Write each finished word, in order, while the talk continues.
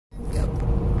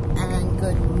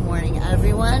morning,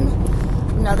 everyone.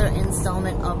 Another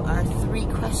installment of our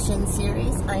 3-question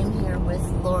series. I'm here with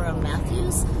Laura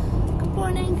Matthews. Good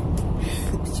morning.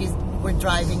 We're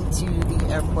driving to the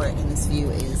airport, and this view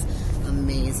is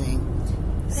amazing.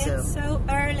 It's so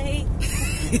early.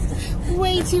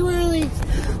 Way too early.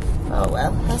 Oh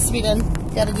well, has to be done.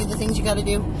 Gotta do the things you gotta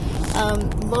do.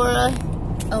 Laura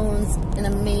owns an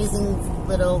amazing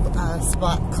little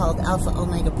spot called Alpha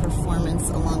Omega Performance,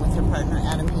 along with her partner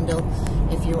Adam Hindle.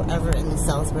 If you're ever in the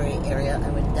Salisbury area, I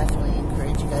would definitely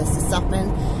encourage you guys to stop in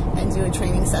and do a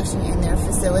training session in their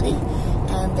facility.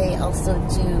 And they also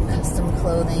do custom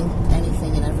clothing,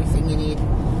 anything and everything you need.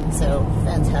 So,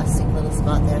 fantastic little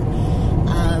spot there.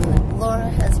 Laura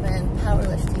has been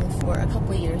powerlifting for a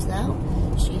couple years now.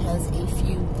 She has a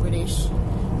few British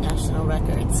national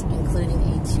records, including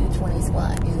a 220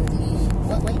 squat in the,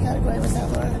 what weight category was that,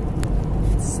 Laura?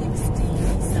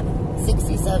 67.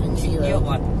 67 kilo. You're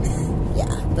one.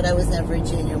 Yeah, but I was never a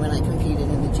junior when I competed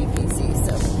in the GPC,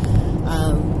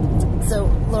 so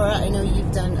Laura, I know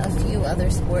you've done a few other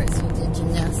sports. You did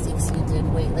gymnastics, you did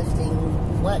weightlifting.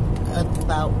 What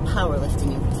about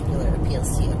powerlifting in particular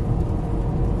appeals to you?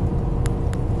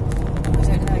 I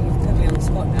don't know, you've put me on the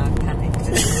spot now, I've panicked.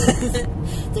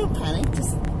 Don't panic,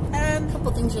 just a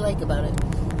couple things you like about it.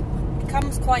 It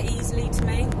comes quite easily to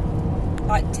me.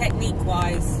 Like,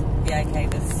 technique-wise, yeah, okay,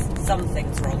 there's some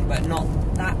things wrong, but not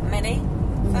that many.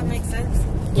 Does that make sense?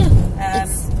 Yeah,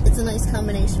 it's a nice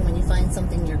combination when you find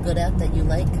something you're good at that you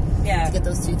like, yeah, to get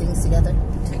those two things together.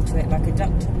 Took to it like a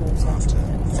duck to water.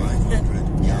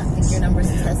 Yeah, I think your numbers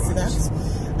attest to that.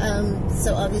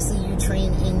 So obviously you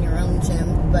train in your own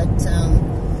gym, but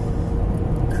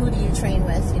who do you train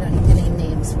with? You don't need to name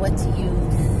names. What do you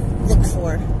look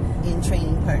for in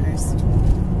training partners?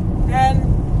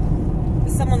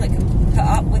 Someone that can put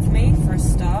up with me for a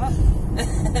start.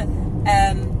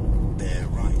 They're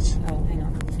right. Oh, hang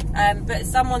on. But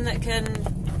someone that can,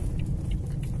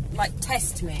 like,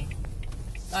 test me.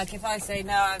 Like, if I say,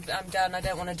 no, I'm done, I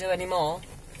don't want to do any more,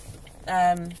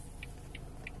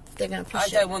 they're going to push I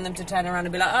don't want them to turn around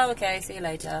and be like, oh, okay, see you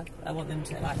later. I want them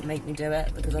to, like, make me do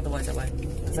it, because otherwise I won't,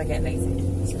 because I get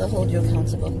lazy. So they'll hold you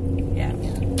accountable. Yeah.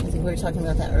 Yeah. I think we were talking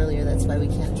about that earlier. That's why we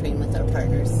can't train with our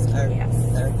partners, our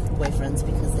boyfriends,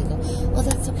 because they go, well,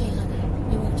 that's okay, honey.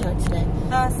 You worked hard today.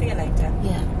 Oh, see you later.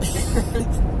 Yeah.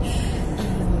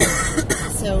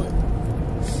 So,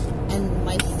 and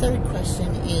my third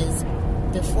question is,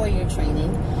 before your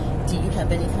training, do you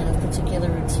have any kind of particular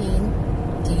routine?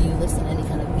 Do you listen to any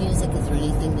kind of music? Is there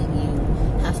anything that you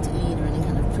have to eat, or any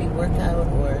kind of pre-workout,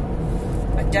 or?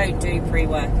 I don't do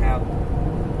pre-workout.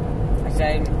 I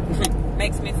don't.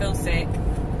 Makes me feel sick.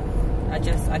 I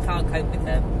can't cope with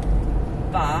them.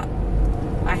 But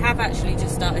I have actually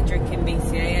just started drinking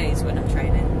BCAAs when I'm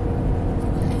training.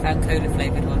 I found cola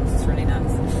flavoured ones. It's really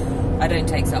nice. I don't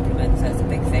take supplements. That's a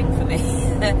big thing for me.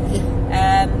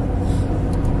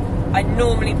 I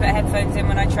normally put headphones in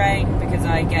when I train because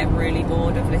I get really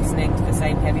bored of listening to the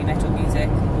same heavy metal music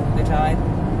all the time.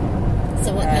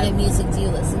 So what kind of music do you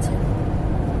listen to?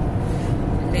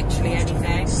 Literally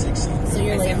anything. So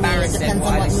you're it's like me, it depends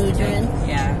on what mood you're in?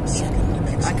 Yeah.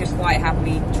 I could quite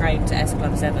happily train to S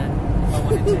Club 7 if I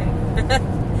wanted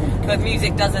to. But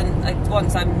music doesn't,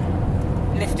 once I'm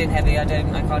lifting heavy, I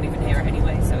can't even hear it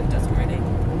anyway, so it doesn't really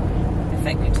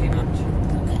affect me too much.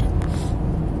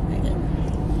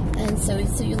 And so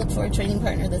you look for a training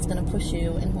partner that's going to push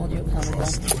you and hold you accountable.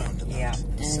 Yeah.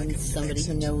 And somebody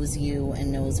who knows you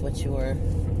and knows what you're...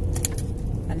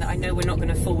 And I know we're not going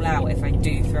to fall out if I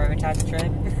do throw a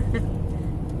tantrum.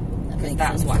 Because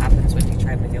that's what happens when you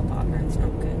train with your partner. It's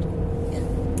not good. Yeah.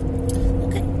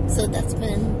 Okay, so that's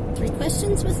been 3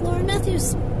 questions with Laura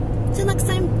Matthews. Till next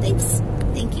time. Thanks.